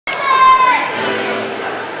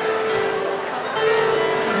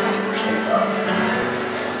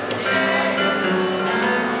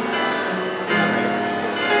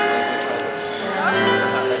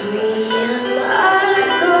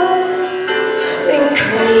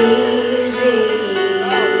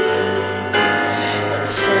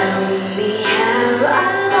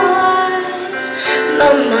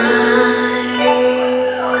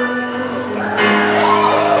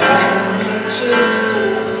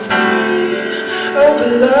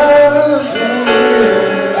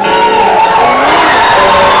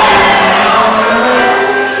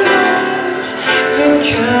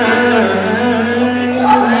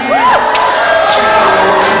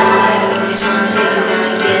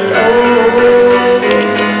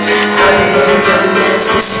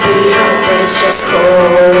it's just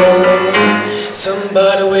cold.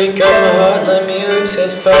 Somebody wake up my heart, let me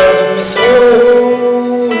set fire to my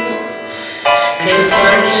soul. 'Cause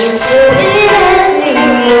I can't do it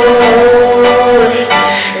anymore.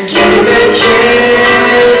 Give me that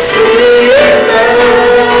can't see love.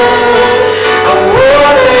 I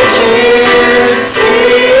want that can't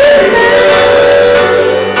see love.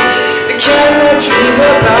 The kind I dream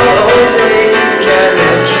about all day, the kind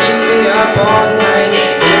that keeps me up all night.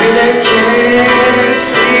 Give me that can't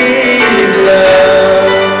sleep love.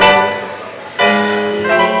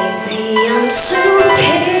 Maybe I'm too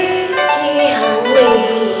picky, honey,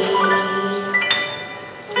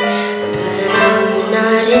 but I'm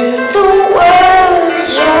not in the world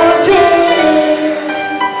you're in.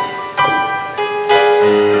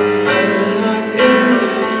 I'm not in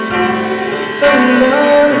it for the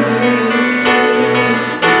money.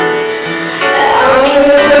 I'm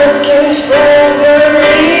looking for the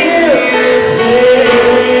real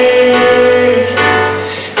thing.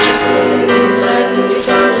 Kissing in the moonlight, movies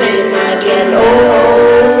on late night, getting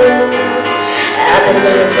old. I've been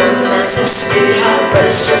there some nights supposed to be hot, but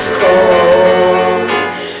it's just cold.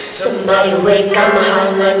 Somebody wake up my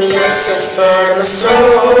heart, let me set fire to my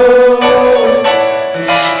soul.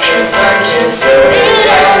 'Cause I can't do it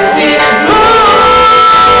anymore.